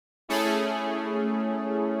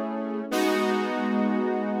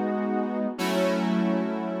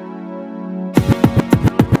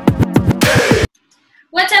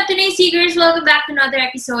Tunay Seekers! Welcome back to another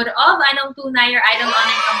episode of Anong Tunay, your idol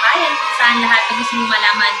online tambayan, kung saan lahat na gusto mong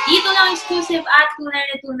malaman. Dito lang exclusive at tunay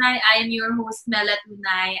na tunay. I am your host, Mela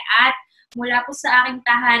Tunay. At mula po sa aking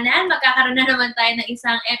tahanan, magkakaroon na naman tayo ng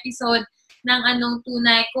isang episode ng Anong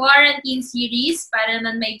Tunay Quarantine Series para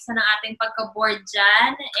naman maibsan ang ating pagka-board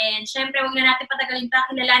dyan. And syempre, huwag na natin patagalin pa,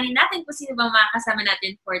 kilalanin natin kung sino bang makakasama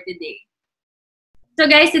natin for today. So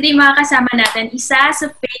guys, today makakasama natin isa sa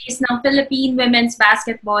face ng Philippine women's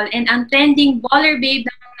basketball and ang trending baller babe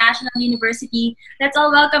ng National University. Let's all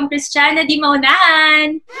welcome Christiana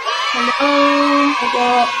Dimaunahan! Hello!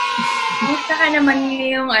 Hello! Gusto ka naman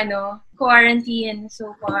ngayong quarantine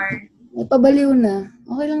so far? Ay, pabaliw na.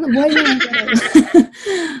 Okay lang na. Buhay na lang.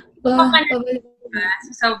 Pabaliw na.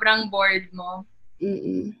 So, sobrang bored mo?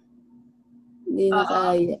 Hindi na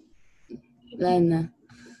kaya. Wala na.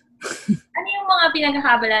 Ano yung mga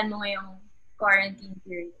pinagkakabalan mo ngayong quarantine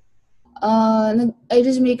period? I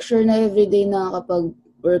just make sure na everyday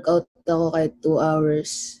nakakapag-workout ako kahit 2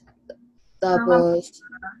 hours. Tapos,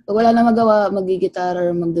 pag wala na magawa, mag-gitara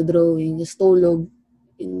or magdodrawing. Just tulog.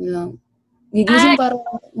 Yun lang. Gigising para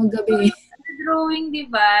maggabi. Drawing, di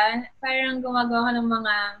ba? Parang gumagawa ka ng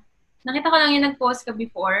mga... Nakita ko lang yung nag-post ka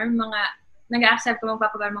before, nag-accept ko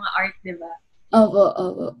magpapagawa ng mga art, di ba? Opo.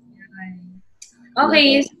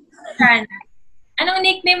 Okay, Sana. Anong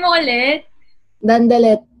nickname mo ulit?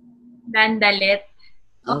 Dandalet. Dandalet.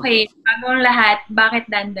 Okay, bagong lahat, bakit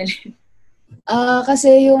Dandalet?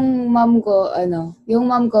 Kasi yung mom ko,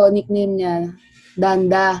 nickname niya,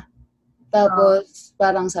 Danda. Tapos,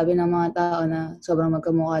 parang sabi ng mga tao na sobrang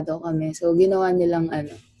magkamukha daw kami. So, ginawa nilang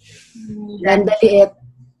Dandalet.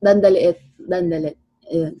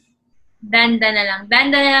 Ayun. Danda na lang.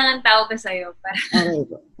 Danda na lang ang tawag ko sa'yo. Okay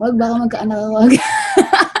po. Wag baka magkaanak ako.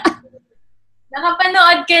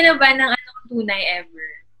 Nakapanood ka na ba ng Anong Tunay ever?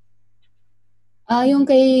 Yung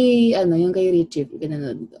kay Richie,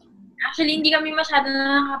 pinanood ko. Actually, hindi kami masyado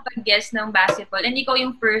nakakapag-guess ng basketball. And ikaw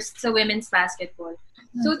yung first sa women's basketball.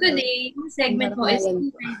 So today, yung segment mo is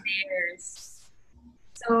Tunay Dares.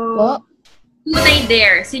 So, Tunay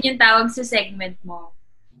Dares. Yun yung tawag sa segment mo.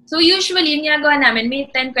 So usually, yung ginagawa namin, may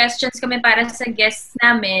 10 questions kami para sa guests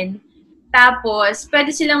namin. Tapos,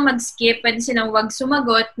 pwede silang mag-skip, pwede silang wag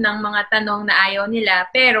sumagot ng mga tanong na ayaw nila,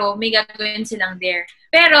 pero may gagawin silang dare.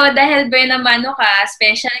 Pero dahil Buenamano ka,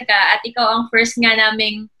 special ka, at ikaw ang first nga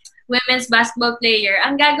naming women's basketball player,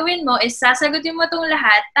 ang gagawin mo is sasagutin mo itong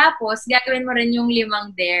lahat, tapos gagawin mo rin yung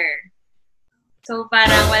 5 dare. So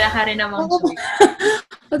parang wala ka rin namang choice.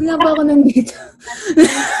 Pag nga ba ako nandito?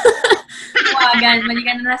 Wagan, mali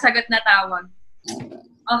ka na nasagot na tawag.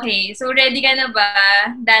 Okay, so ready ka na ba?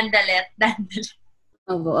 Dandalet.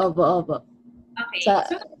 Opo. Okay, so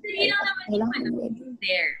hindi lang naman yung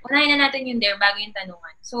dare. Unahin na natin yung dare bago yung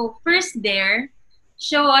tanungan. So, first dare,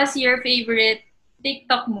 show us your favorite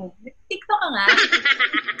TikTok move. TikTok ka nga?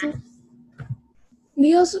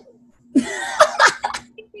 Hindi ako...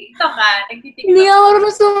 TikTok ka? Nagtitiktok. Hindi ako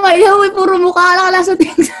marunong sumayaw. Puro mukha lang sa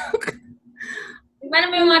TikTok. Paano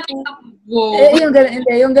mo yung mga TikTok? Wow.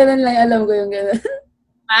 Yung ganun lang. Alam ko yung ganun.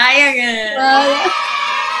 Ay, ganun.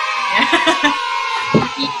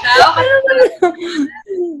 TikTok?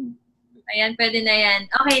 Ayan, pwede na yan.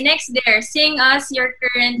 Okay, next there. Sing us your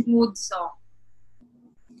current mood song.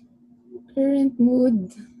 Current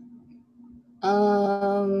mood?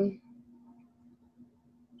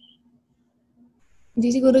 Hindi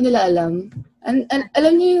siguro nila alam.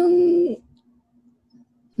 Alam niyo yung...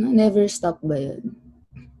 Never Stop ba yun?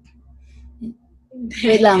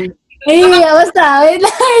 Wait lang. Basta. Wait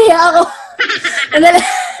lang. Ako.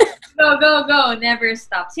 Go. Never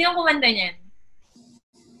Stop. Sino kumanta niyan?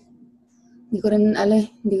 Hindi ko rin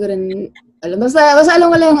alam. Basta alam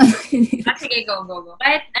ko lang yung Sige, go.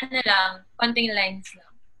 Kahit lang, konting lines lang.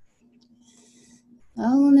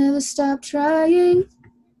 I'll never stop trying.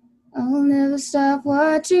 I'll never stop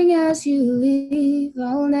watching as you leave.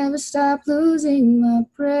 I'll never stop losing my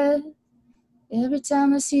breath. Every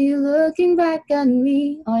time I see you looking back at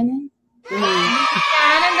me. Okay na?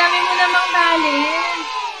 Yan, ang dami mo namang talent.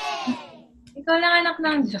 Ikaw lang anak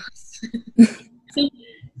ng Diyos.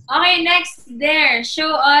 Okay, next there.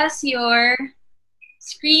 Show us your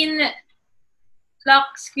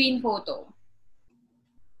lock screen photo.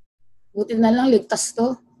 Buti na lang, ligtas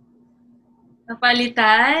to.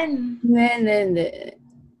 Napalitan? Hindi.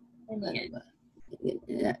 Ano yan?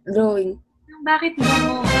 Drawing. Bakit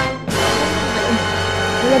mo?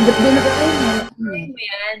 Wala, dinrawing mo. Drawing mo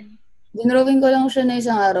yan? Dinrawing ko lang siya na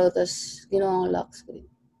isang araw, tapos ginawa kong lock screen.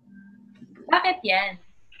 Bakit yan?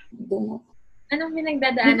 Bungo. Anong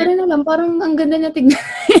pinagdadaanan? Hindi ko rin alam, parang ang ganda niya tignan.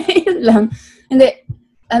 Yun lang. Hindi,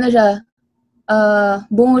 siya,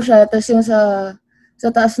 bungo siya, tapos yung sa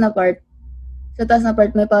taas na part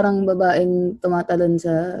may parang babaeng tumatalon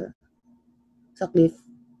sa cliff.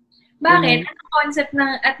 Bakit? Anong concept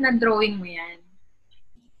at na-drawing mo yan?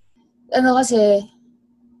 Ano kasi,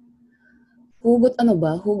 hugot ano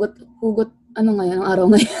ngayon, ang araw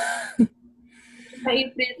ngayon.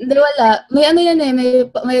 Hindi, wala. May ano yan eh,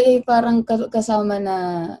 may parang kasama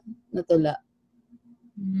na tula.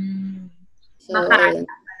 So, ayun.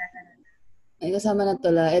 May kasama na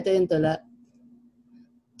tula. Ito yung tula.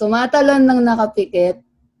 Tumatalon ng nakapikit,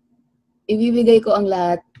 ibibigay ko ang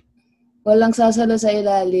lahat. Walang sasalo sa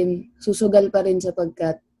ilalim, susugal pa rin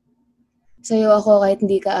sapagkat. Sa'yo ako kahit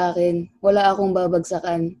hindi ka akin, wala akong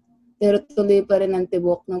babagsakan. Pero tuloy pa rin ang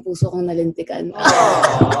tibok ng puso kong nalintikan.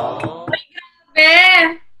 Grabe!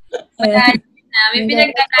 May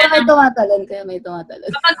pinagdadaanan. May tumatalon.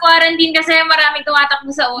 Kapag quarantine kasi maraming tumatakbo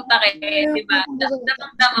sa utak eh. Diba?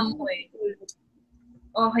 Damang-damang mo eh.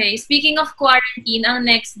 Okay, speaking of quarantine, ang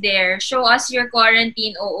next there, show us your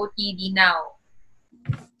quarantine OOTD now.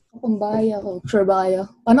 Kung baya ko. Sure ba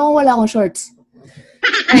kayo? Paano kung wala akong shorts?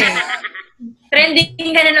 Ay,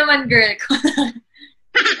 trending ka na naman, girl.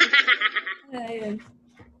 Ayun.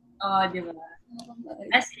 Oh, di ba?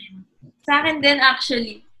 As in, sa akin din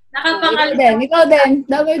actually. Ikaw din.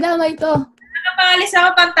 Damay-damay to. Nakapangalis ako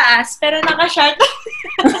pantaas, pero naka-short.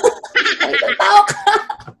 Tao ka!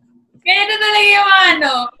 Kaya ito talaga yung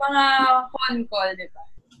mga phone call, di ba?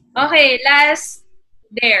 Okay, last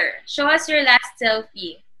there. Show us your last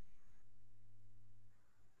selfie.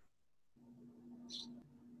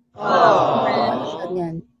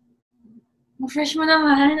 Yan. Fresh mo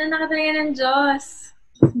naman. Anak ka talaga ng Diyos.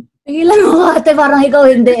 Tigilan mo ate, parang ikaw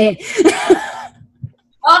hindi eh.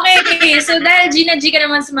 Okay, so dahil Gina G ka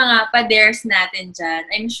naman sa mga pa-dares natin dyan,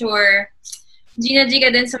 I'm sure Gina G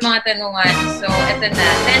ka din sa mga tanungan. So, eto na.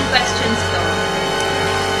 10 questions to.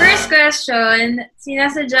 First question,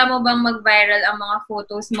 sinasadya mo bang mag-viral ang mga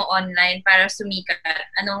photos mo online para sumikat?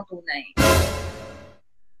 Anong tunay?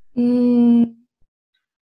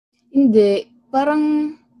 Hindi.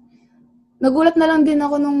 Parang nagulat na lang din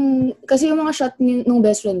ako kasi yung mga shot nung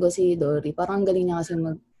best friend ko, si Dory, parang galing niya kasi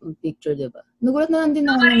mag-picture, diba? Nagulat na lang din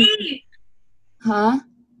ako Ha?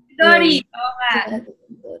 Dory! Oo nga.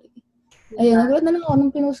 Ayun, nagulat na lang ako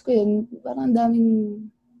nung pinost ko yun. Parang daming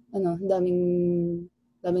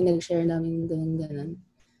nag-share, daming ganun.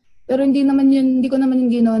 Pero hindi ko naman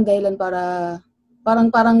yung ginawan dahilan para,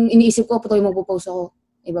 parang iniisip ko, putoy magpo-post ako.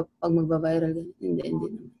 Iba pag magba-viral. Hindi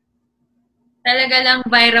naman. Talaga lang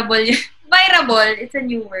viral yun. Viral, it's a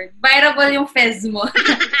new word. Viral yung fez mo.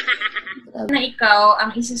 Na ikaw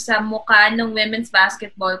ang isa sa mukha ng women's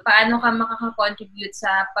basketball, paano ka makaka-contribute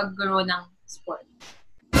sa pag-grow ng sport?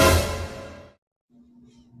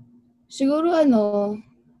 Siguro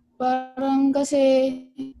parang kasi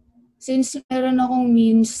since meron akong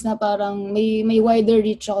means na parang may wider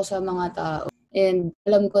reach ako sa mga tao and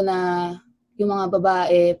alam ko na yung mga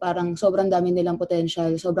babae parang sobrang dami nilang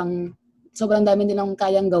potential, sobrang dami nilang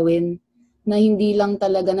kayang gawin na hindi lang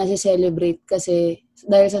talaga nasi-celebrate kasi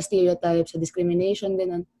dahil sa stereotypes, sa discrimination,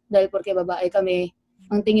 ganun. Dahil porque babae kami,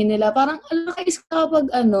 ang tingin nila parang alakais kapag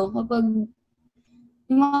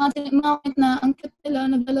yung mga na ang cute nila,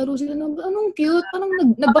 naglalaro sila anong cute, parang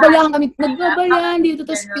nagbabalaan dito,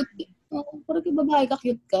 tapos cute. Parang babae ka,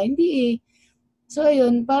 cute ka. Hindi eh. So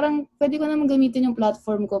ayun, parang pwede ko naman gamitin yung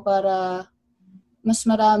platform ko para mas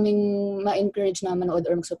maraming ma-encourage na manood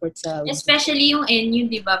or mag-support sa especially yung NU,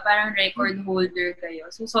 di ba? Parang record holder kayo.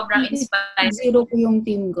 So, sobrang inspired. Zero ko yung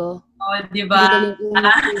team ko. Oh, di ba?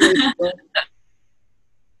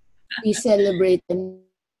 I-celebrate and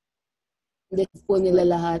po nila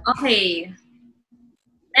lahat. Okay.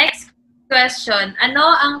 Next question.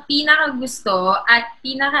 Ano ang pinaka-gusto at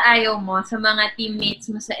pinaka-ayaw mo sa mga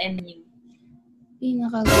teammates mo sa NU?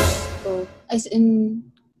 Pinaka-gusto? As in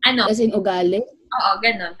ugali? Oo,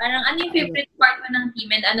 ganun. Parang ano yung favorite part mo ng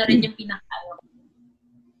team and ano rin yung pinaka-ayaw?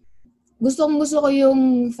 Gusto ko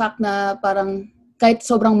yung fact na parang kahit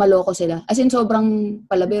sobrang maloko sila. As in sobrang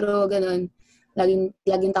palabiro, ganun.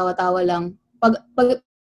 Laging tawa-tawa lang.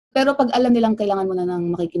 Pero pag alam nilang kailangan mo na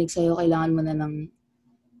ng makikinig sa'yo, kailangan mo na ng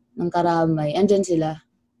karamay, andyan sila.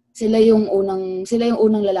 Sila yung unang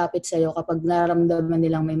lalapit sa'yo kapag nararamdaman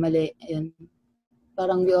nilang may mali. Ayun.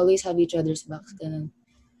 Parang we always have each other's backs. Ganun.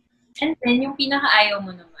 And then, yung pinaka-ayaw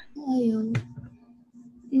mo naman? Ayaw.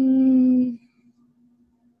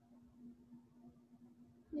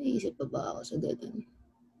 Naisip pa ba ako sa ganun?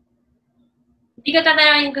 Hindi ko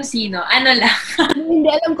tatanungin kung sino. Ano lang? Hindi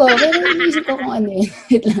alam ko. Pero naisip ko kung ano eh.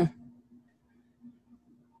 Wait lang.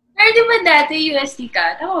 Pero di ba dati UST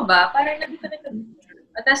ka? Tama ba? Parang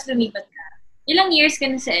tapos lumipat ka. Ilang years ka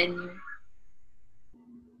na sa NU?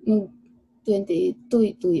 2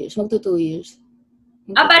 years. Magto 2 years.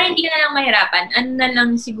 Parang hindi ka na lang mahirapan. Ano na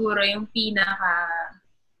lang siguro yung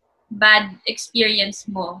bad experience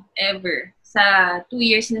mo ever sa 2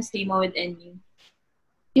 years na stay mo with NU?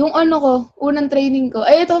 Yung unang training ko.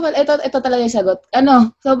 Ito talaga yung sagot.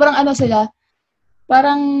 Sobrang sila.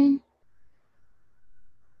 Parang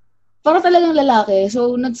talagang lalaki.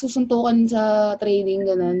 So, nagsusuntukan sa training,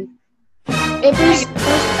 ganun. First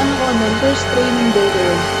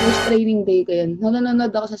training day ko yun.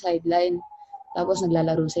 Nanonood ako sa sideline. Tapos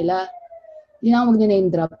naglalaro sila. Hindi na ako mag-name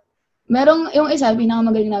drop. Merong yung isa,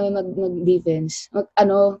 pinakamagaling namin mag-defense.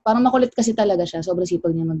 Parang makulit kasi talaga siya. Sobrang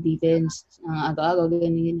sipag niya mag-defense. Agaw-agaw,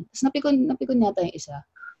 ganyan. Tapos napikon yata yung isa.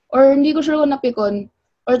 Or hindi ko sure kung napikon.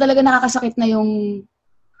 Or talaga nakakasakit na yung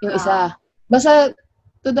isa. Basta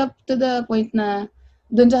to the point na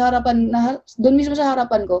doon mismo sa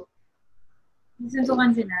harapan ko. Suntukan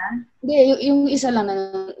sila? Hindi, yung isa lang na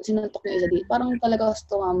sinuntok yung isa. Parang talaga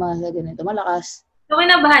gusto tumama sa ganito. Malakas. So,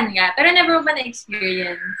 kinabahan nga. Pero never mo pa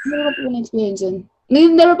na-experience? Never pa na-experience yun.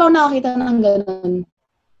 Never pa ako nakakita ng gano'n.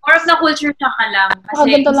 Or of na culture shock ka lang.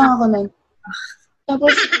 Ganito lang ako nun.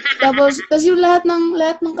 Tapos yung lahat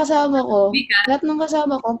ng kasama ko,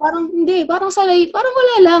 parang hindi, parang sanay, parang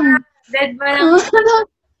wala lang. Dead ba lang?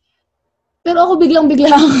 Pero ako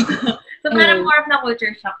biglang-bigla ako. So, parang more of na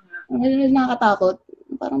culture shock nga. Nakakatakot.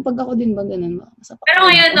 Parang pag ako din ba ganun. Pero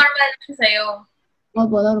ngayon, normal na siya sa'yo.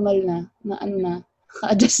 Opo, normal na.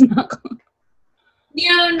 Ka-adjust na ako. Hindi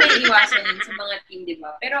naman may iwasan yun sa mga team, di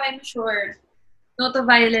ba? Pero I'm sure, no to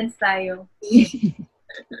violence tayo.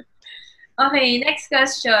 Okay, next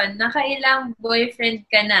question. Nakailang boyfriend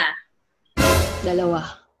ka na? 2.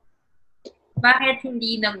 Bakit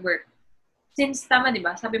hindi nag-work? Since, tama, di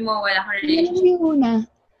ba? Sabi mo, wala kang relationship. Kilala mo yung una.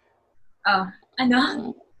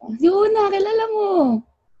 Ano? Yung una, kilala mo.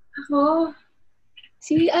 Ako?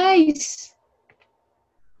 Si Ice.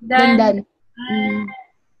 Dan.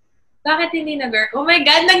 Bakit hindi nag-work? Oh my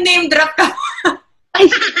God, nag-name drop ka. Ay!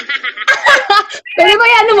 Pero ba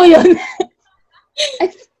ano mo yun?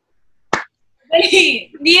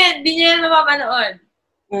 Hindi niya yan mapapanood.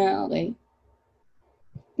 Okay.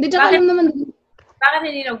 Hindi, tsaka alam naman. Bakit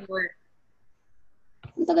hindi nag-work?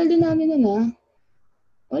 Ang tagal din namin nun,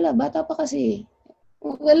 Wala, bata pa kasi.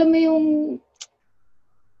 Alam mo yung...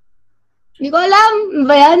 Hindi ko alam. Ano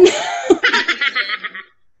ba yan?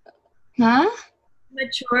 Ha?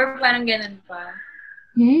 Mature? Parang ganun pa.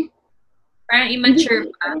 Parang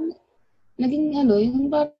immature pa. Naging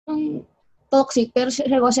yung parang toxic. Pero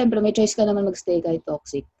siyempre, may choice ka naman magstay kahit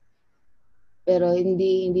toxic. Pero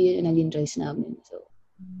hindi yun naging choice namin. So.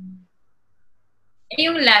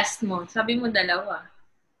 Yung last mo, sabi mo 2.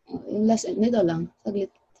 Yung last, nito lang.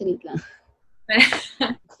 Saglit lang.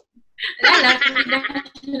 Wala lang.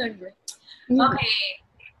 Okay.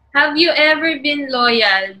 Have you ever been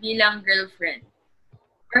loyal bilang girlfriend?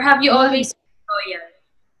 Or have you always been loyal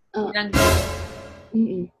bilang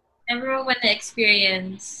girlfriend? Never mo ba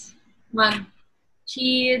na-experience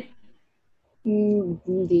mag-cheat?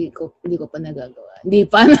 Hindi ko pa nagagawa. Hindi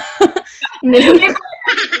pa.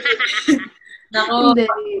 Nako,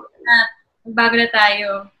 bago na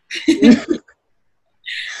tayo.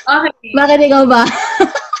 Okay. Bakit ikaw ba?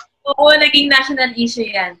 Oo, naging national issue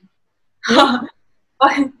yan.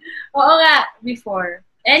 Oo nga, before.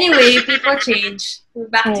 Anyway, people change. We're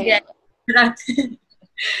back together.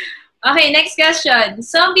 Okay, next question.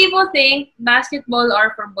 Some people think basketball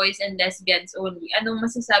are for boys and lesbians only. Anong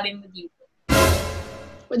masasabi mo dito?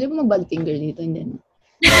 Pwede mo mag-bad finger dito, hindi na.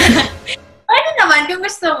 Ano naman, kung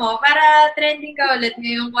gusto mo, para trending ka ulit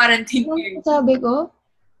ngayong quarantine period. Sabi ko?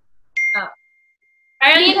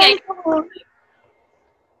 Parang yun nga.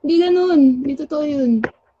 Hindi ganun. Hindi totoo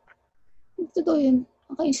yun.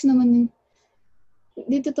 Nakais naman yun.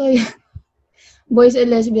 Hindi totoo yun. Boys and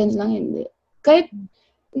lesbians lang, hindi. Kahit,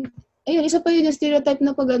 ayun, isa pa yun yung stereotype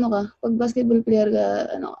na pag basketball player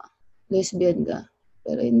ka, lesbian ka.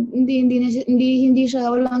 Pero hindi siya,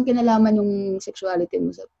 wala kang kinalaman yung sexuality mo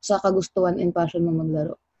sa kagustuhan and passion mo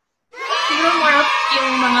maglaro. Siguro more of yung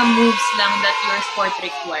mga moves lang that your sport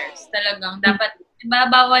requires. Talagang dapat,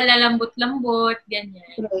 bawal lalambot-lambot, ganyan.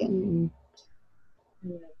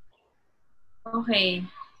 Okay.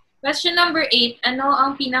 Question number 8. Ano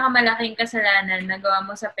ang pinakamalaking kasalanan na gawa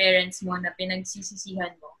mo sa parents mo na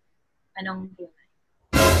pinagsisisihan mo? Anong tunay?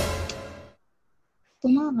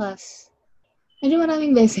 Tumakas. Medyo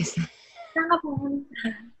maraming beses. Saan ka pumunta?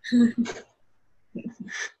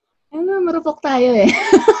 Marupok tayo eh.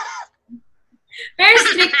 Pero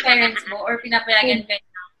strict parents mo or pinapayagan ka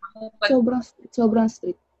na? Sobrang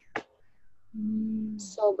strict.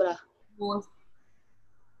 Sobra. Both.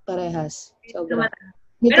 Parehas. Sobra.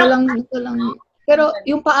 Dito lang. Pero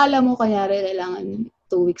yung paalam mo, kanyari, kailangan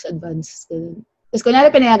 2 weeks advance. Tapos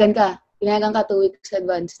kunyari, pinayagan ka 2 weeks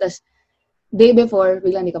advance. Tapos, day before,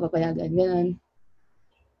 biglang hindi ka papayagan. Ganun.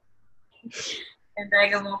 And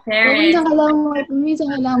talaga mo, parents.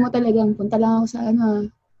 Minsan kailangan mo talagang punta lang ako sa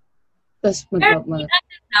Tapos Pero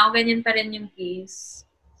now, ganyan pa rin yung case.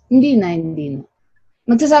 Hindi na.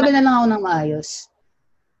 Magsasabi na lang ako ng maayos.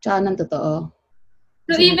 Tsaka ng totoo.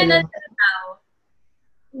 So even until now,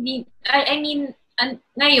 hindi, I mean,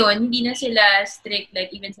 ngayon, hindi na sila strict,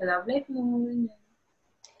 like even sa love life mo.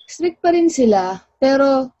 Strict pa rin sila,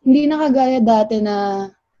 pero hindi na kagaya dati na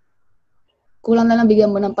kulang na lang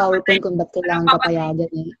bigyan mo ng PowerPoint kung ba't kailangan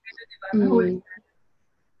papayagan eh.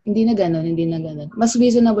 Hindi na ganun. Mas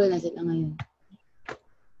reasonable na sila ngayon.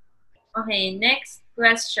 Okay, next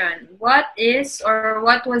question. What is or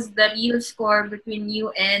what was the real score between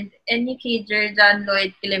you and Nicky John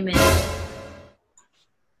Lloyd Clement?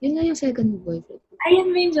 Yun nga yung second boyfriend.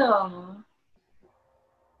 Ayun ba yung jowa mo?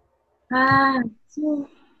 So,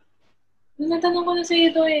 natanong ko na sa'yo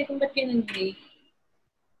ito kung ba't kayo nag-break.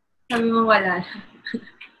 Sabi mo wala.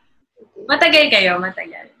 Matagal kayo,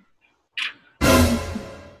 matagal.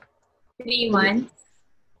 3 months?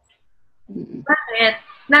 Bakit?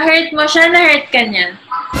 Na-hurt mo siya, na-hurt ka niya?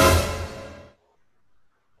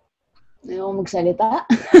 Ayaw ko magsalita.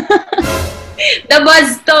 The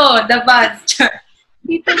buzz to! The buzz.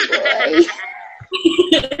 Tita boy.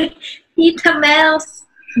 Tita Mels.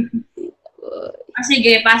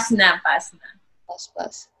 Sige, pass na. Pass.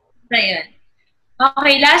 So, yun.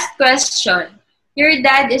 Okay, last question. Your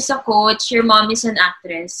dad is a coach, your mom is an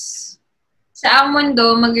actress. Sa ang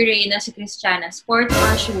mundo, mag-reyna si Christiana, sport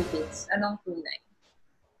or showbiz? Anong tunay?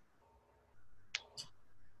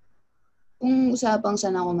 Kung usapang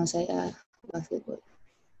saan ako masaya, basketball.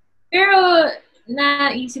 Pero,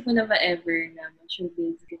 naisip mo na ba ever na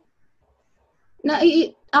showbiz?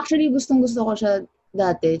 Actually, gustong-gusto ko siya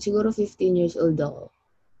dati. Siguro 15 years old ako.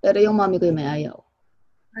 Pero yung mami ko yung may ayaw.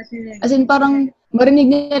 As in, parang marinig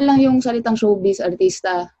niya lang yung salitang showbiz,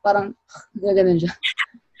 artista. Parang, gano'n siya.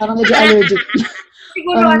 Parang medyo allergic.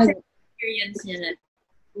 Siguro kasi experience niya na.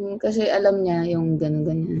 Kasi alam niya yung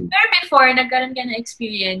gano'n-ganyan. Pero before, nagkaroon ka na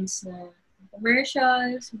experience na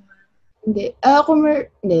commercials? Hindi.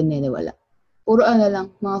 Hindi, wala. Puro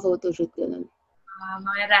lang, mga photoshoot, gano'n.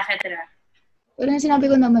 Mga racket-racket. Pero sinabi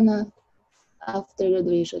ko naman na after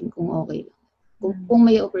graduation, kung okay lang. Kung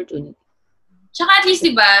may opportunity. Tsaka at least,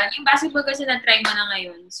 diba, yung basketball kasi na-try mo na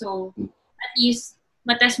ngayon. So, at least,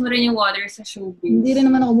 matest mo rin yung water sa showbiz. Hindi rin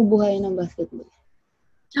naman ako bubuhayin ng basketball.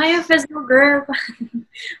 Tsaka yung festival girl.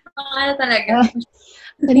 Ano talaga.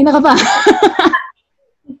 Kanina ka pa.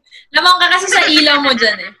 Lamang ka kasi sa ilaw mo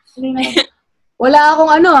dyan eh. Wala akong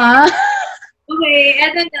Okay,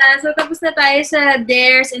 eto na. So, tapos na tayo sa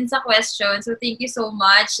dares and sa questions. So, thank you so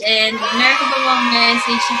much. And meron ka ba mga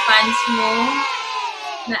message sa fans mo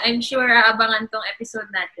na I'm sure aabangan tong episode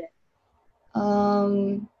natin?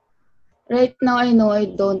 Right now, I know I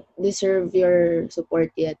don't deserve your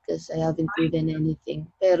support yet because I haven't proven anything.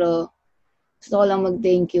 Pero gusto ko lang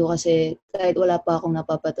mag-thank you kasi kahit wala pa akong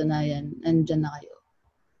napapatunayan, nandyan na kayo.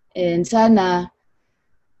 And sana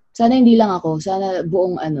hindi lang ako, sana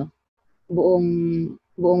buong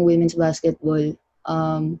women's basketball,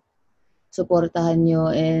 suportahan nyo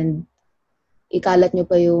and ikalat nyo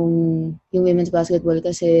pa yung women's basketball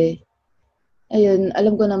kasi ayun,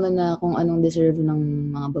 alam ko naman na kung anong deserve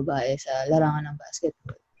ng mga babae sa larangan ng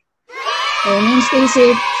basketball. And stay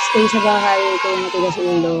safe, stay sa bahay, kayo matigas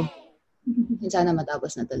ulo. And sana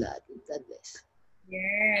matapos na ito lahat. God bless.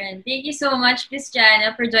 Yeah. Thank you so much,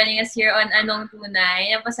 Christiana, for joining us here on Anong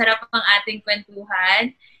Tunay. Napasarap ang ating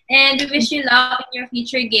kwentuhan. And we wish you luck in your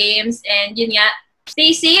future games. And yun nga,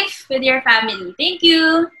 stay safe with your family. Thank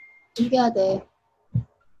you! Thank you, ate.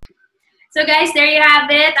 So guys, there you have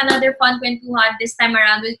it. Another fun kwentuhan this time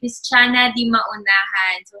around with Christiana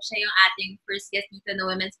Dimaunahan. So siya yung ating first guest dito na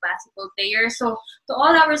women's basketball player. So to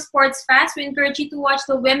all our sports fans, we encourage you to watch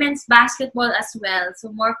the women's basketball as well.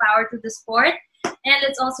 So more power to the sport. And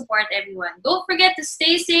let's all support everyone. Don't forget to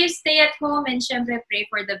stay safe, stay at home, and syempre pray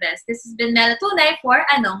for the best. This has been Anong Tunay for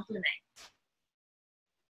Anong Tunay.